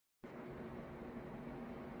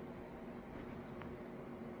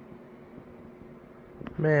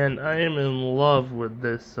Man, I am in love with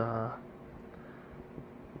this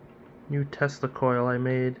new Tesla coil I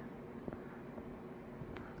made.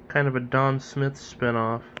 Kind of a Don Smith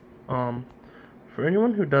spinoff. For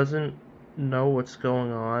anyone who doesn't know what's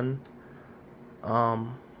going on,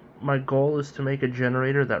 my goal is to make a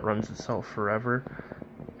generator that runs itself forever,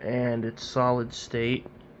 and it's solid state,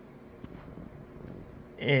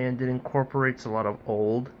 and it incorporates a lot of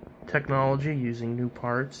old technology using new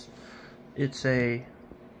parts. It's a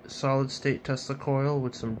solid state Tesla coil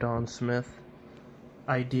with some Don Smith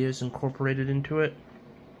ideas incorporated into it.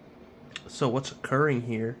 So what's occurring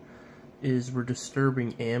here is we're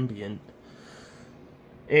disturbing ambient,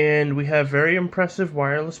 and we have very impressive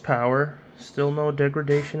wireless power, still no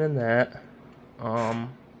degradation in that.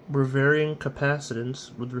 We're varying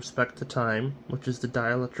capacitance with respect to time, which is the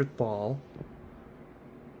dielectric ball,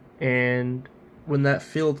 and when that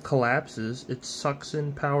field collapses, it sucks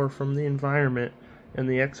in power from the environment, and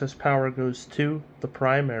the excess power goes to the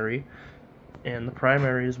primary, and the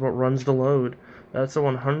primary is what runs the load. That's a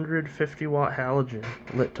 150 watt halogen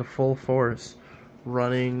lit to full force,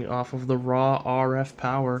 running off of the raw RF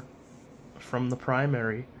power from the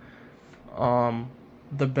primary. The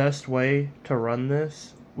best way to run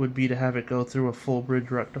this would be to have it go through a full bridge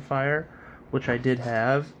rectifier, which I did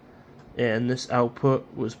have, and this output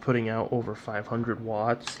was putting out over 500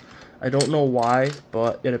 watts. I don't know why,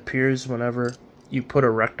 but it appears whenever you put a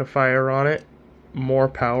rectifier on it, more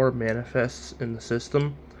power manifests in the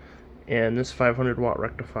system, and this 500 watt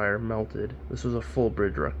rectifier melted. This was a full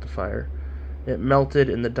bridge rectifier. It melted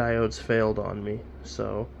and the diodes failed on me,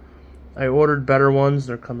 so I ordered better ones.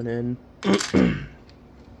 They're coming in.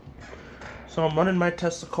 So I'm running my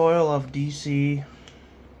Tesla coil off DC,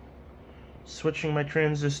 switching my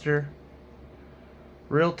transistor,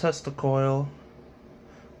 real Tesla coil.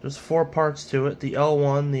 There's 4 parts to it: the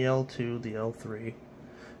L1, the L2, the L3,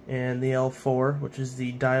 and the L4, which is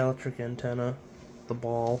the dielectric antenna, the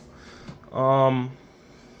ball. L1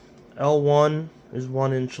 is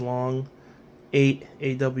 1 inch long, 8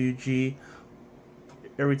 AWG.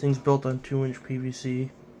 Everything's built on 2-inch PVC.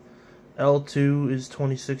 L2 is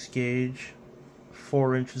 26 gauge,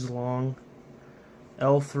 4 inches long.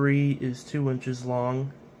 L3 is 2 inches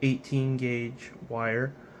long, 18 gauge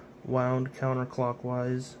wire, wound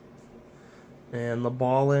counterclockwise. And the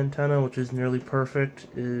ball antenna, which is nearly perfect,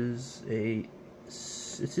 is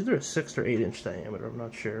it's either a 6 or 8 inch diameter, I'm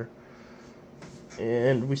not sure.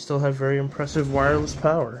 And we still have very impressive wireless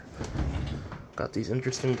power. Got these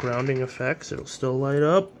interesting grounding effects. It'll still light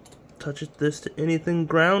up. Touch this to anything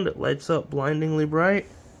ground, it lights up blindingly bright.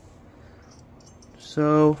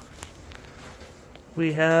 So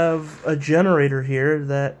we have a generator here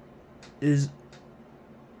that is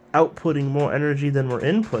outputting more energy than we're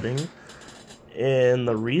inputting, and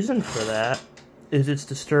the reason for that is it's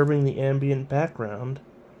disturbing the ambient background.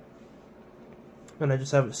 And I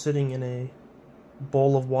just have it sitting in a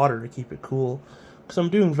bowl of water to keep it cool, because I'm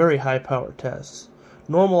doing very high power tests.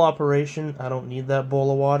 Normal operation, I don't need that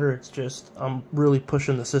bowl of water. It's just I'm really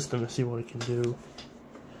pushing the system to see what it can do.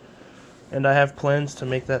 And I have plans to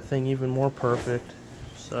make that thing even more perfect.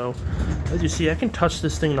 So, as you see, I can touch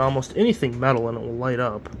this thing to almost anything metal and it will light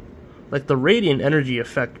up. Like, the radiant energy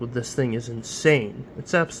effect with this thing is insane.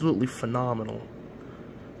 It's absolutely phenomenal.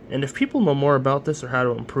 And if people know more about this or how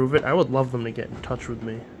to improve it, I would love them to get in touch with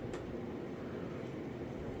me.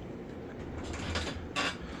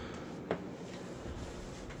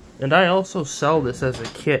 And I also sell this as a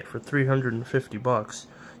kit for 350 bucks.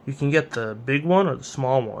 You can get the big one or the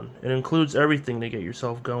small one. It includes everything to get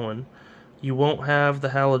yourself going. You won't have the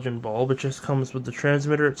halogen bulb. It just comes with the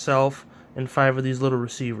transmitter itself and 5 of these little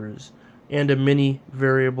receivers, and a mini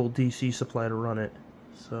variable DC supply to run it.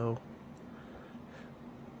 So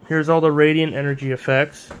here's all the radiant energy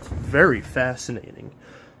effects. Very fascinating.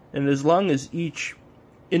 And as long as each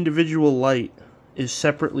individual light is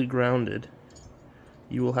separately grounded,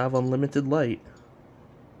 you will have unlimited light.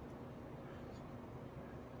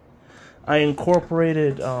 I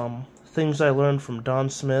incorporated things I learned from Don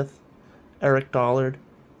Smith, Eric Dollard,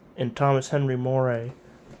 and Thomas Henry Moray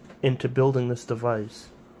into building this device.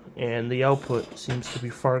 And the output seems to be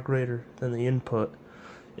far greater than the input.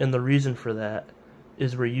 And the reason for that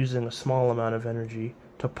is we're using a small amount of energy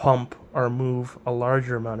to pump or move a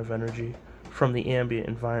larger amount of energy from the ambient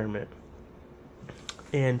environment.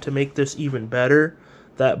 And to make this even better,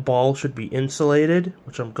 that ball should be insulated,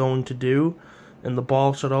 which I'm going to do, and the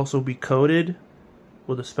ball should also be coated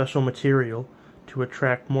with a special material to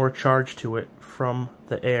attract more charge to it from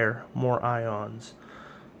the air, more ions.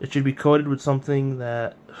 It should be coated with something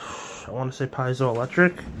that, I want to say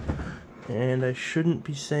piezoelectric, and I shouldn't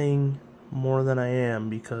be saying more than I am,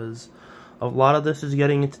 because a lot of this is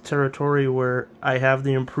getting into territory where I have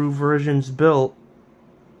the improved versions built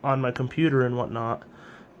on my computer and whatnot,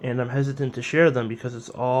 and I'm hesitant to share them because it's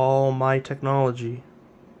all my technology,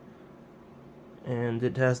 and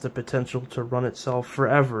it has the potential to run itself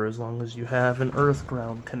forever as long as you have an earth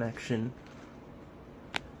ground connection,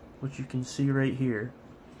 which you can see right here.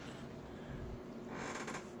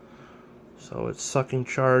 So it's sucking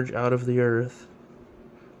charge out of the earth,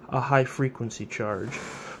 a high frequency charge,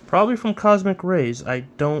 probably from cosmic rays. I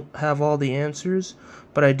don't have all the answers,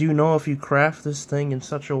 but I do know if you craft this thing in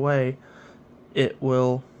such a way, it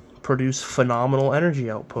will produce phenomenal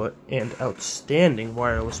energy output and outstanding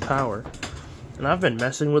wireless power. And I've been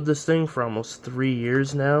messing with this thing for almost 3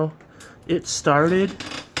 years now. It started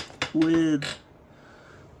with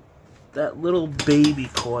that little baby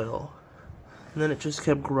coil, and then it just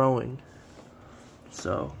kept growing.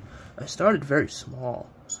 So I started very small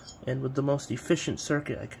and with the most efficient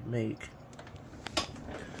circuit I could make.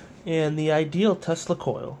 And the ideal Tesla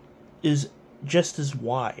coil is just as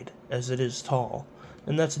wide as it is tall,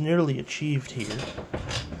 and that's nearly achieved here.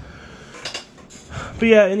 But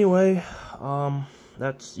yeah, anyway,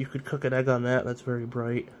 that's, you could cook an egg on that. That's very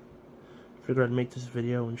bright. Figured I'd make this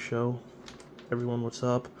video and show everyone what's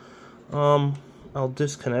up. I'll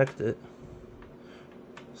disconnect it,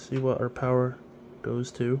 see what our power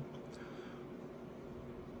goes to.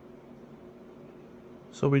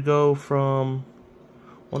 So we go from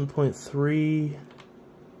 1.3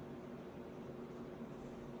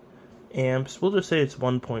 amps, we'll just say it's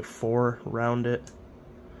 1.4, round it.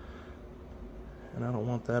 And I don't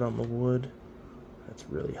want that on the wood, that's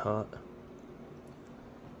really hot.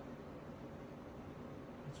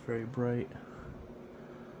 It's very bright.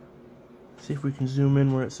 See if we can zoom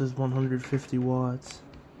in where it says 150 watts.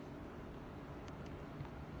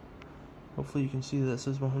 Hopefully you can see that it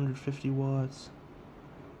says 150 watts.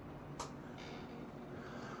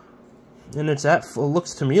 And it's at full,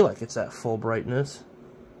 looks to me like it's at full brightness.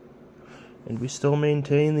 And we still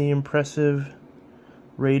maintain the impressive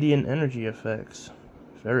radiant energy effects.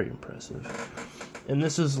 Very impressive. And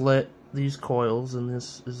this is lit, these coils, and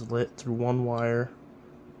this is lit through one wire.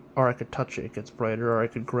 Or I could touch it, it gets brighter, or I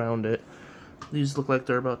could ground it. These look like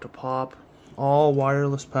they're about to pop. All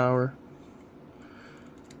wireless power.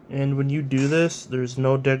 And when you do this, there's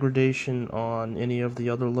no degradation on any of the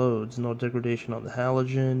other loads. No degradation on the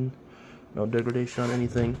halogen. No degradation on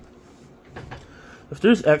anything. If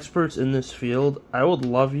there's experts in this field, I would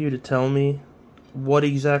love you to tell me what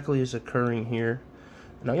exactly is occurring here.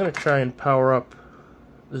 And I'm going to try and power up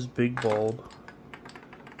this big bulb.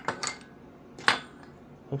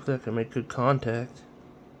 Hopefully I can make good contact.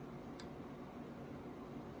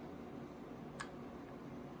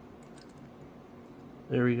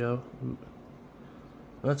 There we go.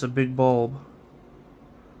 That's a big bulb.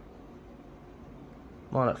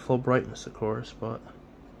 Not at full brightness, of course, but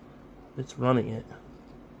it's running it.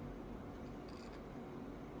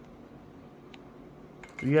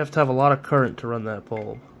 You have to have a lot of current to run that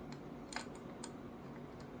bulb.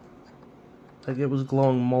 Like it was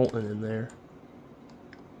glowing molten in there.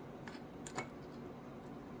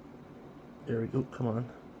 There we go, come on.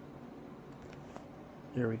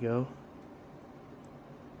 There we go.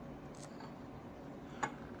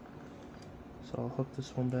 So I'll hook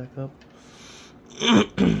this one back up.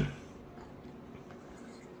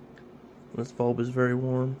 This bulb is very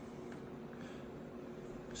warm.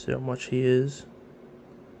 See how much he is.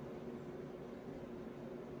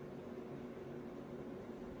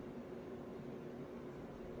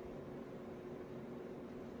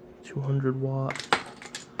 $200 watt,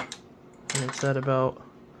 and it's at about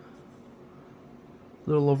a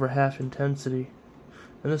little over half intensity.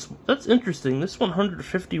 And that's interesting. This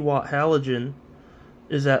 150 watt halogen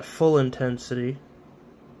is at full intensity,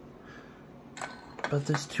 but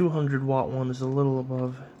this 200 watt one is a little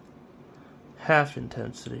above half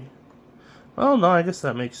intensity. Well, no, I guess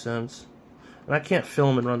that makes sense. And I can't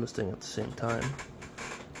film and run this thing at the same time.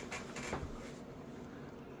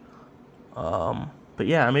 But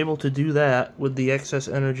yeah, I'm able to do that with the excess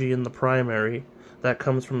energy in the primary that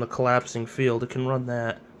comes from the collapsing field. It can run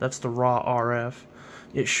that. That's the raw RF.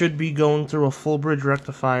 It should be going through a full bridge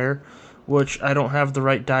rectifier, which I don't have the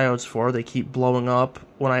right diodes for. They keep blowing up.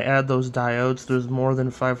 When I add those diodes, there's more than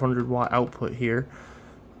 500 watt output here.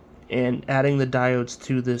 And adding the diodes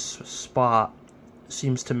to this spot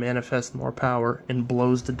seems to manifest more power and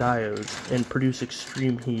blows the diodes and produce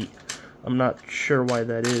extreme heat. I'm not sure why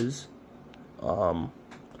that is.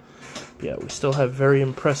 Yeah, we still have very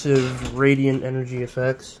impressive radiant energy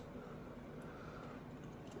effects.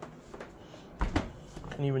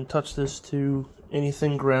 Can even touch this too.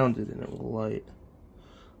 anything grounded and it will light.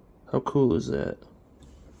 How cool is that?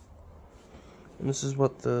 And this is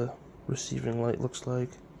what the receiving light looks like.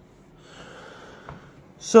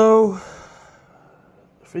 So,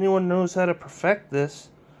 if anyone knows how to perfect this,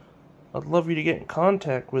 I'd love you to get in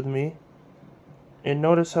contact with me. And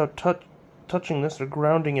notice how touching this or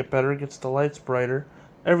grounding it better gets the lights brighter.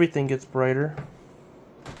 Everything gets brighter.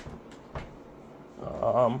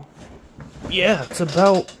 Yeah, it's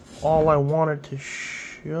about all I wanted to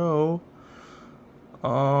show.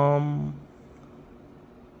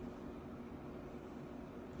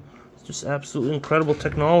 It's just absolutely incredible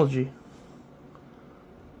technology.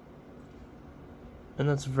 And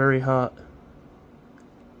that's very hot.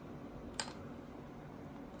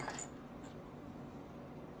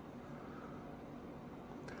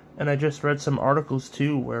 And I just read some articles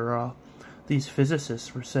too where these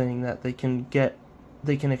physicists were saying that they can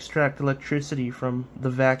extract electricity from the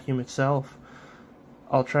vacuum itself.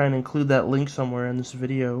 I'll try and include that link somewhere in this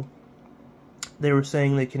video. They were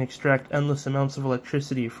saying they can extract endless amounts of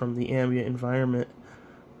electricity from the ambient environment,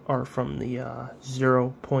 or from the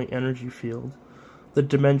 0 point energy field. The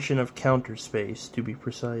dimension of counter space, to be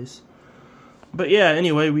precise. But yeah,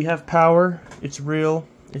 anyway, we have power. It's real.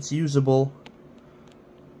 It's usable.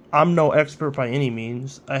 I'm no expert by any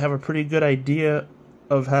means. I have a pretty good idea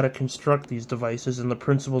of how to construct these devices and the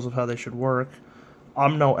principles of how they should work.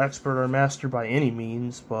 I'm no expert or master by any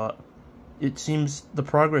means, but it seems the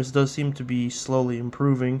progress does seem to be slowly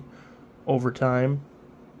improving over time.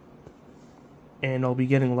 And I'll be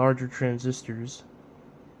getting larger transistors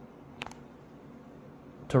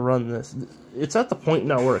to run this. It's at the point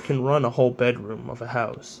now where it can run a whole bedroom of a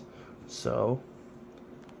house. So,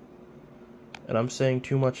 and I'm saying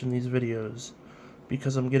too much in these videos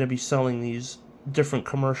because I'm going to be selling these different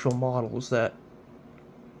commercial models that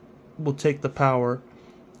will take the power,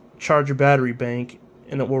 charge a battery bank,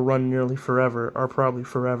 and it will run nearly forever, or probably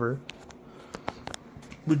forever,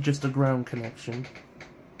 with just a ground connection.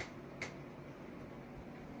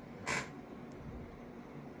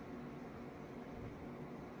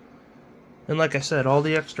 And like I said, all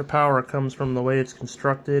the extra power comes from the way it's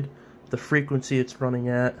constructed, the frequency it's running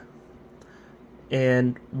at,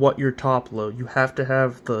 and what your top load. You have to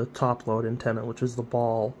have the top load antenna, which is the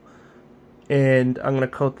ball. And I'm going to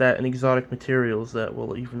coat that in exotic materials that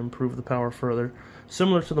will even improve the power further.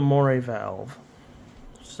 Similar to the Moray Valve.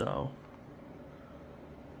 So,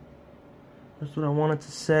 that's what I wanted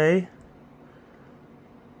to say.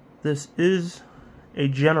 This is a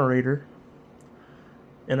generator.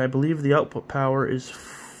 And I believe the output power is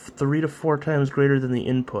 3 to 4 times greater than the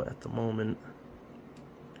input at the moment.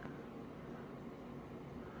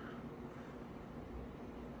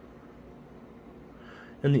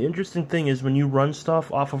 And the interesting thing is when you run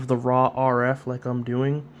stuff off of the raw RF like I'm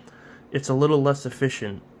doing, it's a little less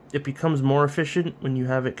efficient. It becomes more efficient when you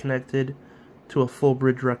have it connected to a full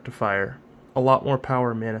bridge rectifier. A lot more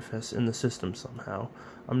power manifests in the system somehow.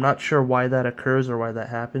 I'm not sure why that occurs or why that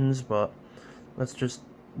happens, but that's just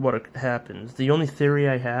what happens. The only theory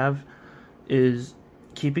I have is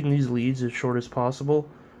keeping these leads as short as possible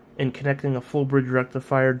and connecting a full bridge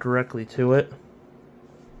rectifier directly to it.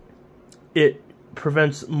 It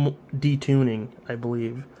prevents detuning, I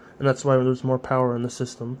believe, and that's why there's more power in the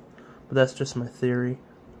system. But that's just my theory.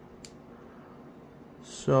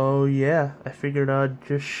 So yeah, I figured I'd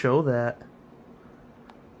just show that.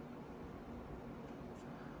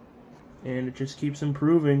 And it just keeps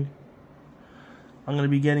improving. I'm going to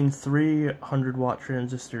be getting 300 watt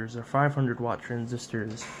transistors or 500 watt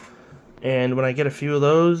transistors. And when I get a few of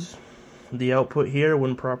those, the output here,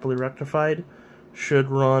 when properly rectified, should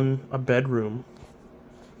run a bedroom.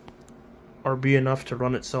 Or be enough to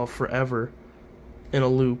run itself forever in a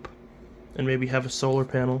loop. And maybe have a solar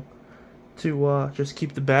panel to just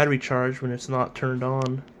keep the battery charged when it's not turned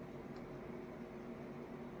on.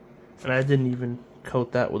 And I didn't even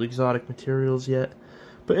coat that with exotic materials yet.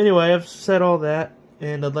 But anyway, I've said all that,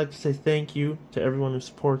 and I'd like to say thank you to everyone who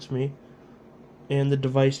supports me. And the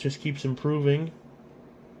device just keeps improving.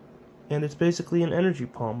 And it's basically an energy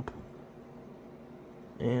pump.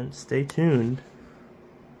 And stay tuned.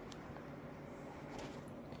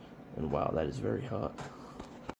 And wow, that is very hot.